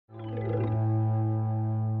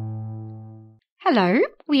Hello,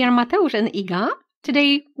 we are Mateus and Iga.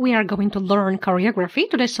 Today we are going to learn choreography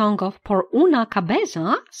to the song of Por una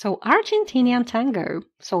Cabeza, so Argentinian tango.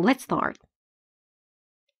 So let's start.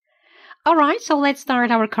 Alright, so let's start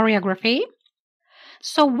our choreography.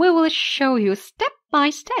 So we will show you step by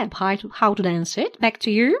step how to dance it. Back to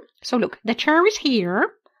you. So look, the chair is here.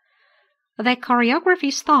 The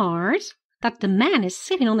choreography starts that the man is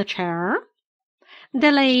sitting on the chair.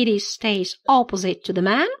 The lady stays opposite to the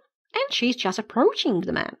man. And she's just approaching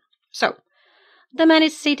the man. So, the man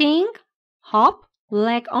is sitting, hop,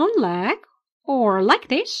 leg on leg, or like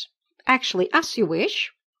this, actually as you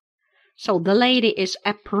wish. So the lady is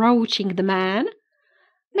approaching the man.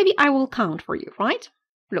 Maybe I will count for you, right?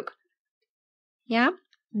 Look. Yeah?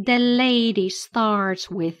 The lady starts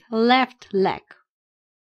with left leg.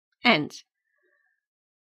 And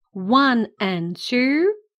 1 and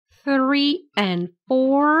 2, 3 and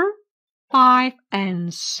 4, 5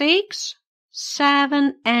 and 6,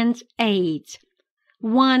 7 and 8.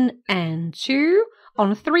 1 and 2.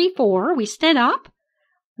 On 3, 4, we stand up.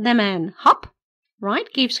 The man hop, right,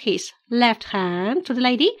 gives his left hand to the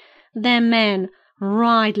lady. The man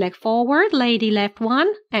right leg forward, lady left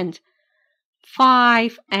 1, and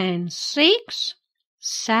 5 and 6,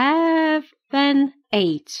 7,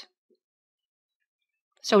 8.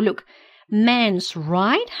 So look. Man's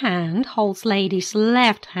right hand holds lady's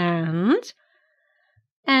left hand,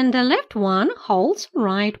 and the left one holds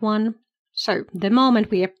right one. So the moment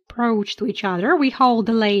we approach to each other, we hold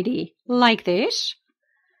the lady like this.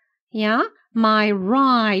 Yeah, my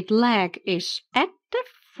right leg is at the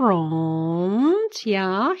front.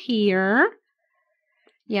 Yeah, here.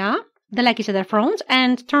 Yeah, the leg is at the front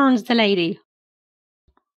and turns the lady.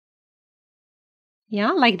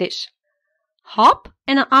 Yeah, like this. Hop,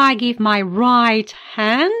 and I give my right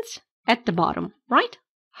hand at the bottom, right?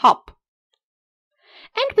 Hop.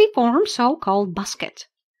 And we form so-called basket.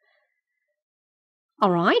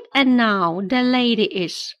 Alright, and now the lady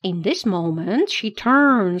is, in this moment, she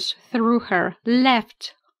turns through her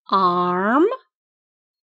left arm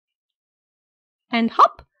and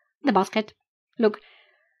hop, the basket. Look,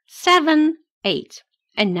 7, 8.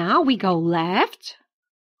 And now we go left.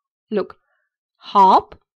 Look,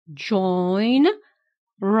 hop. Join,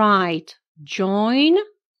 right, join,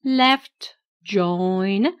 left,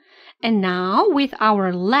 join. And now with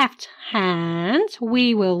our left hand,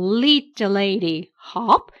 we will lead the lady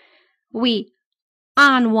hop. We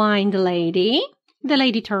unwind the lady. The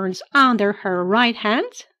lady turns under her right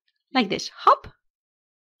hand, like this, hop,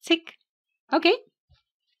 tick. Okay.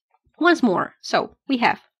 Once more. So we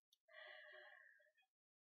have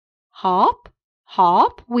hop,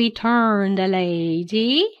 hop, we turn the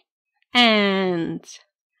lady, and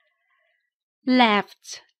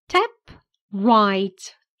left tap,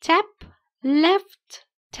 right tap, left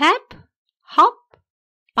tap, hop,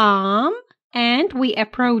 and we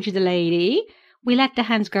approach the lady. We let the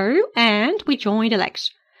hands go and we join the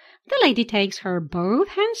legs. The lady takes her both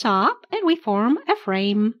hands up and we form a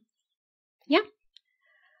frame. Yeah.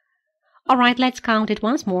 Alright, let's count it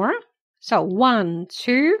once more. So 1,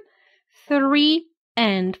 2, 3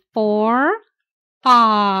 and 4,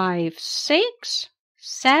 5, 6,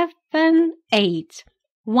 7, 8.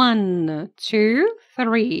 1, 2,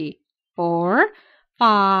 3, 4,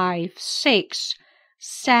 5, 6,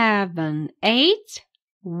 7, 8.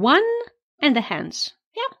 1 and the hands.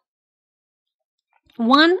 Yeah.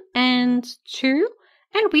 1 and 2,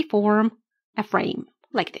 and we form a frame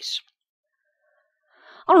like this.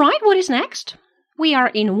 Alright, what is next? We are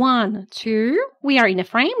in 1, 2. We are in a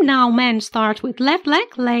frame. Now man starts with left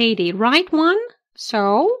leg, lady right one.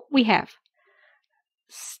 So we have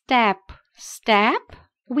step, step.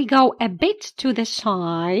 We go a bit to the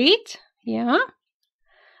side. Yeah.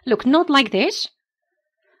 Look, not like this.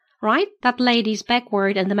 Right? That lady's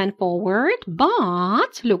backward and the man forward.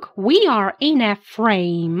 But look, we are in a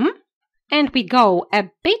frame and we go a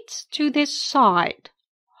bit to the side.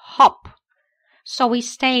 Hop. So we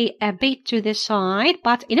stay a bit to the side,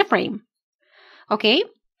 but in a frame. Okay,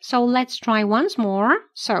 so let's try once more.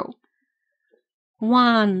 So,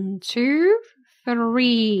 1, 2,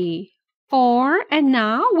 3, 4, and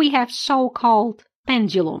now we have so-called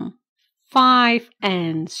pendulum. 5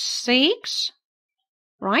 and 6,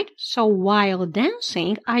 right? So while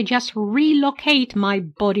dancing, I just relocate my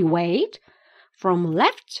body weight from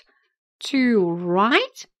left to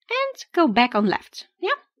right and go back on left. Yeah.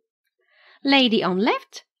 Lady on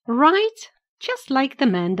left, right, just like the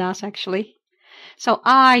man does actually. So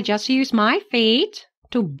I just use my feet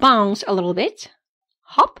to bounce a little bit.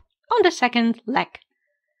 Hop on the second leg.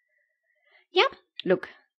 Yeah, look,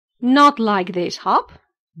 not like this hop,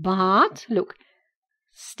 but look,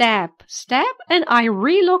 step, step, and I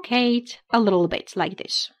relocate a little bit like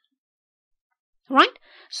this. Right?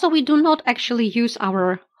 So we do not actually use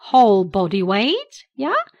our whole body weight,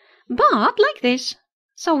 yeah? But like this.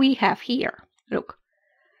 So we have here, look.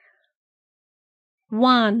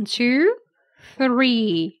 1, 2,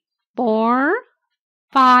 3, 4,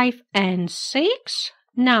 5, and 6.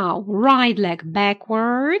 Now, right leg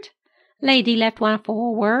backward. Lady left one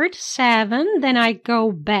forward. 7. Then I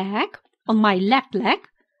go back on my left leg.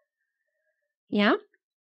 Yeah?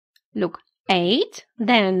 Look, 8.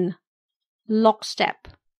 Then lock step.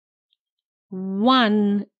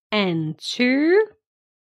 1 and 2,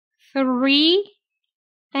 3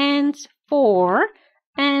 and 4,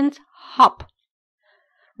 and hop.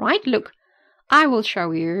 Right, look, I will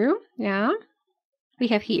show you. Yeah, we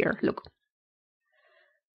have here, look.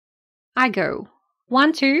 I go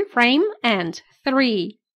 1, 2, frame, and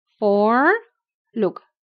 3, 4, look,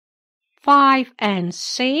 5 and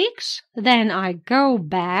 6. Then I go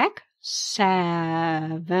back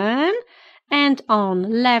 7. And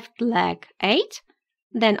on left leg 8,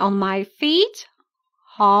 then on my feet,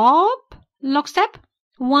 hop, lock step,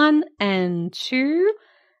 1 and 2,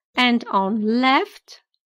 and on left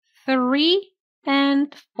 3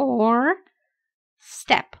 and 4,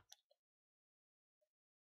 step.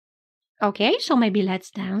 Okay, so maybe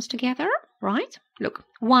let's dance together, right? Look,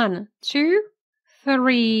 1, 2,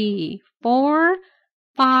 3, 4,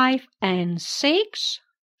 5 and 6,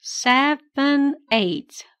 7,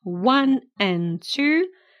 8. 1 and 2,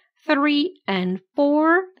 3 and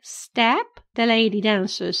 4, step. The lady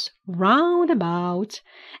dances roundabout,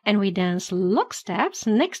 and we dance lock steps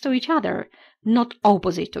next to each other, not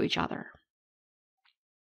opposite to each other.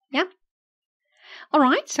 Yeah?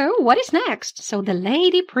 Alright, so what is next? So the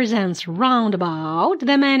lady presents roundabout,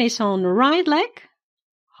 the man is on right leg,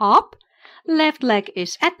 hop, left leg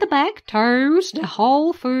is at the back, toes, the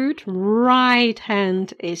whole foot, right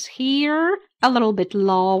hand is here, a little bit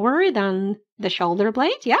lower than the shoulder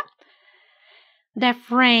blade, yeah? The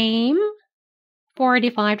frame,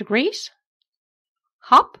 45 degrees,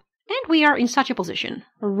 hop, and we are in such a position.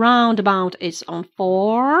 Roundabout is on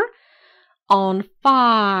 4, on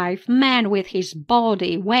 5, man with his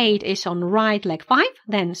body weight is on right leg 5,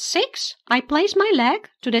 then 6, I place my leg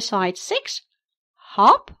to the side 6,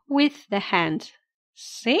 hop with the hand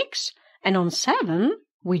 6, and on 7,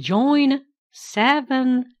 we join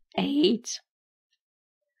 7, 8.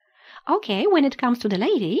 Okay, when it comes to the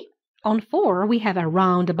lady, on 4 we have a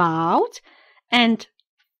roundabout, and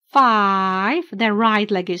 5 the right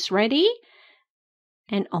leg is ready,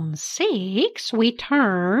 and on 6 we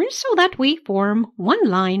turn so that we form one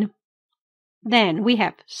line. Then we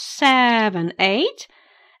have 7, 8,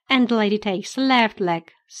 and the lady takes left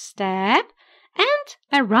leg step, and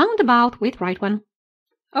a roundabout with right one.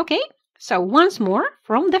 Okay, so once more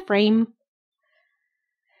from the frame.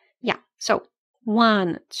 Yeah, so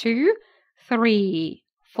 1, 2, 3,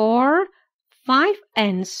 4, 5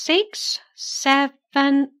 and 6,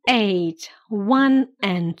 7, 8, 1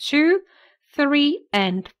 and 2, 3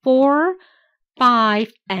 and 4,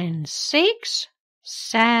 5 and 6,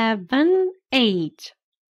 7, 8.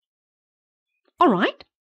 All right.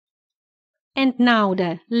 And now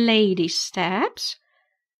the lady steps.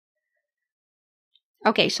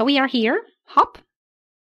 Okay, so we are here. Hop.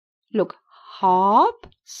 Look, hop,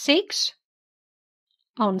 6.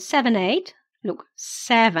 On 7, 8. Look,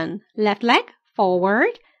 7 left leg,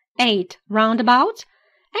 forward, 8 roundabout,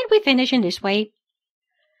 and we finish in this way.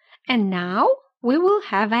 And now we will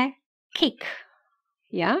have a kick.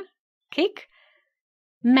 Yeah, kick.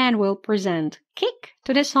 Man will present kick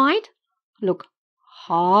to the side. Look,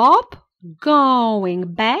 hop,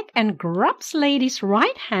 going back and grabs lady's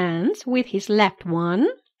right hand with his left one.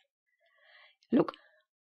 Look,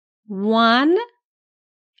 1,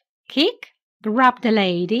 kick, grab the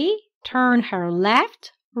lady, turn her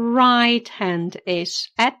left, right hand is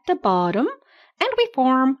at the bottom, and we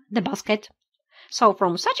form the basket. So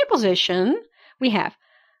from such a position, we have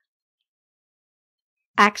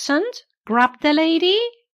accent, grab the lady,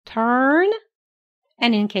 turn,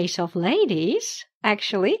 and in case of ladies,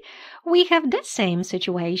 actually, we have the same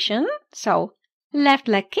situation. So left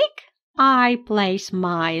leg kick, I place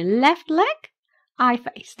my left leg, I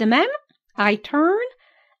face the man, I turn,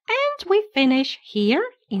 and we finish here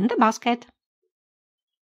in the basket.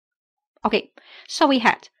 Okay, so we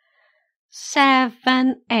had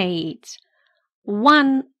 7, 8,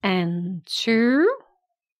 1 and 2.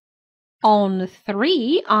 On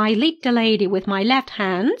 3, I lead the lady with my left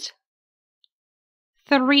hand.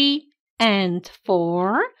 3 and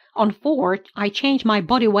 4. On 4, I change my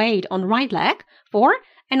body weight on right leg. 4.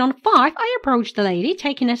 And on 5, I approach the lady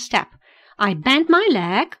taking a step. I bend my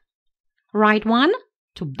leg, right one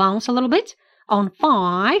to bounce a little bit. On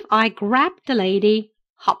 5, I grab the lady,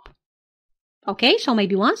 hop. Okay, so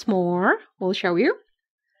maybe once more, we'll show you.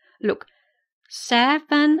 Look,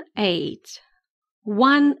 7, 8,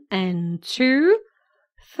 1 and 2,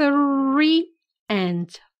 3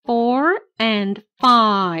 and 4 and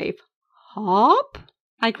 5. Hop.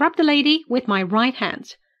 I grab the lady with my right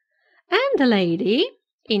hand. And the lady,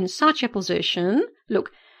 in such a position,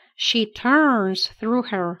 look, she turns through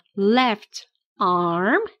her left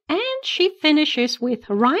arm and she finishes with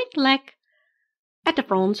right leg at the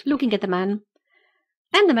front, looking at the man.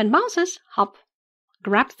 And the man bounces, hop,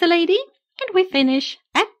 grabs the lady, and we finish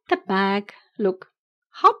at the back. Look,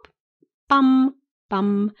 hop, bum,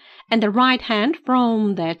 bum. And the right hand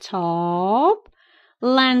from the top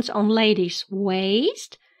lands on lady's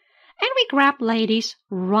waist, and we grab lady's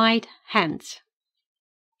right hand.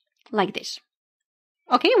 Like this.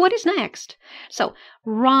 Okay, what is next? So,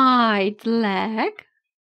 right leg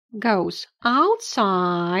goes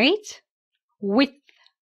outside with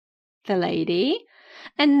the lady.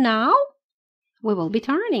 And now we will be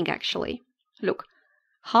turning actually. Look,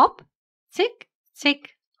 hop, tick, tick,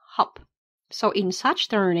 hop. So in such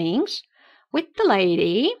turnings, with the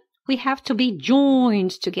lady, we have to be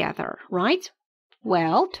joined together, right?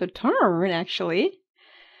 Well, to turn actually,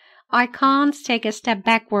 I can't take a step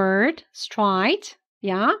backward, straight,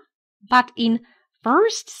 yeah? But in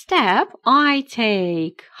first step, I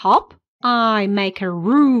take hop, I make a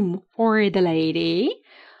room for the lady.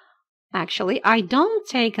 Actually, I don't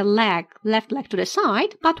take a left leg to the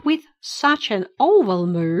side, but with such an oval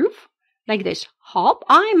move, like this, hop,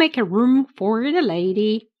 I make a room for the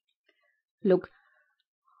lady. Look,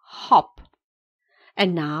 hop.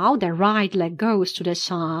 And now the right leg goes to the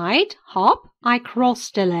side, hop, I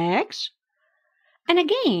cross the legs. And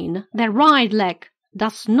again, the right leg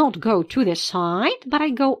does not go to the side, but I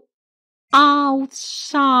go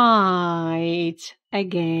outside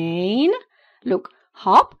again. Look,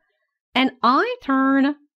 hop. And I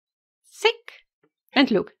turn sick.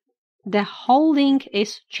 And look, the holding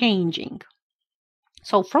is changing.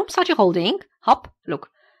 So from such a holding, hop, look.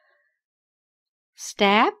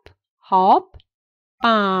 Step, hop,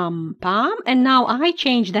 bam, bam. And now I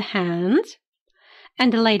change the hand.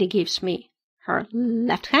 And the lady gives me her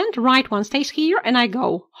left hand. Right one stays here. And I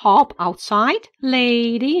go hop outside.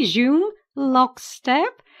 Lady, zoom, lock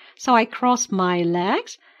step. So I cross my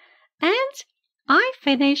legs. And I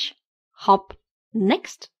finish hop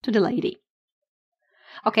next to the lady.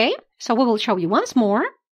 Okay, so we will show you once more.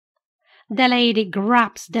 The lady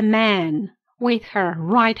grabs the man with her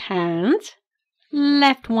right hand.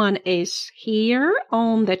 Left one is here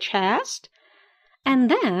on the chest.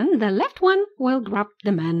 And then the left one will grab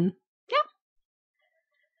the man. Yeah.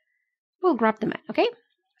 We'll grab the man, okay?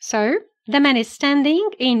 So the man is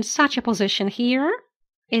standing in such a position here.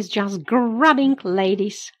 Is just grabbing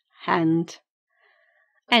lady's hand.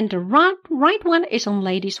 And the right one is on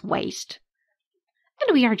lady's waist.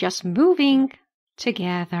 And we are just moving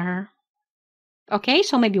together. Okay,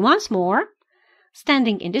 so maybe once more.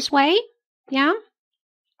 Standing in this way. Yeah.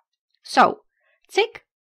 So, tick,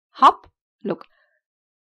 hop, look.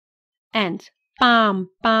 And bam,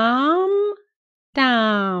 bam,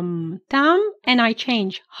 dam, dam. And I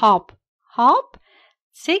change hop, hop,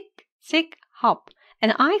 tick, tick, hop.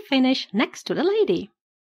 And I finish next to the lady.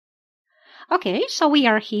 Okay, so we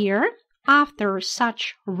are here after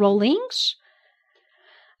such rollings,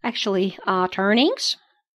 actually turnings.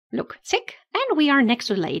 Look, tick, and we are next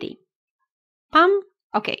to the lady. Pam,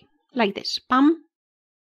 okay, like this, pam,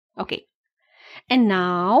 okay. And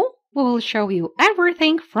now we will show you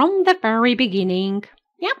everything from the very beginning.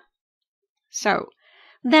 Yeah. So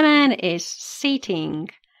the man is sitting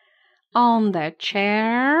on the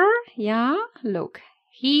chair. Yeah, look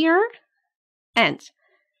here, and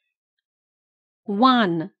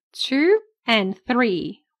 1, 2, and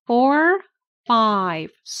 3, 4,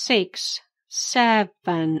 5, 6,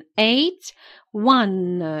 7, 8.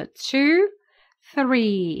 1, 2,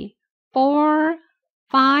 3, 4,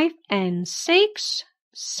 5, and 6,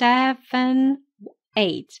 7,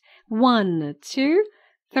 8. 1, 2,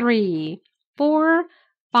 3, 4,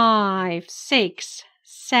 5, 6,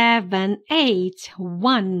 7, 8.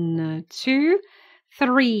 1, 2,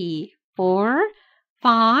 3, 4,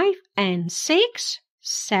 5 and 6,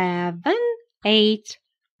 7, 8,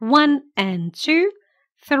 1 and 2,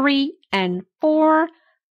 3 and 4,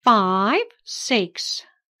 5, 6,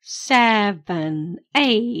 7,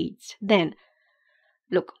 8. Then,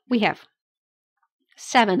 look, we have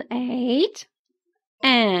 7, 8,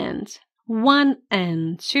 and 1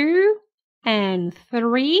 and 2, and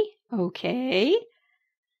 3, okay.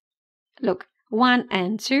 Look, 1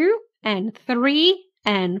 and 2 and 3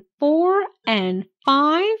 and 4 and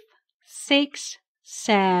 5, 6,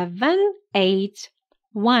 7, 8.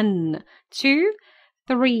 1, 2,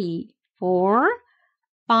 3, 4,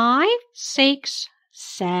 5, 6,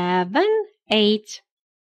 7, 8.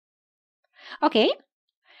 Okay,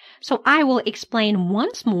 so I will explain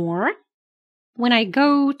once more when I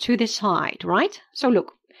go to the side, right? So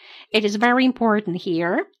look, it is very important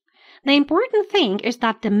here. The important thing is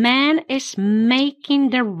that the man is making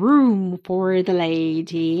the room for the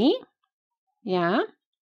lady. Yeah.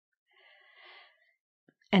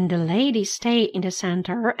 And the lady stay in the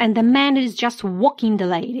center and the man is just walking the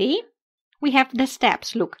lady. We have the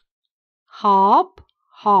steps, look. Hop,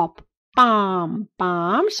 hop, bam,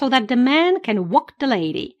 bam, so that the man can walk the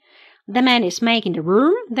lady. The man is making the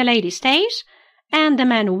room, the lady stays, and the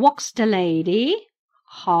man walks the lady.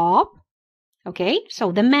 Hop. Okay,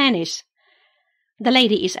 so the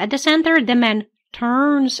lady is at the center, the man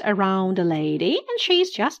turns around the lady, and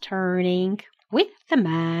she's just turning with the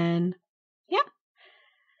man. Yeah.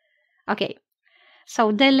 Okay,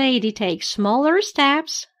 so the lady takes smaller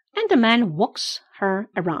steps, and the man walks her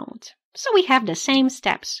around. So we have the same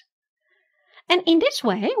steps. And in this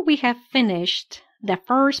way, we have finished the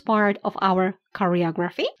first part of our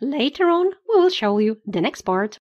choreography. Later on, we will show you the next part.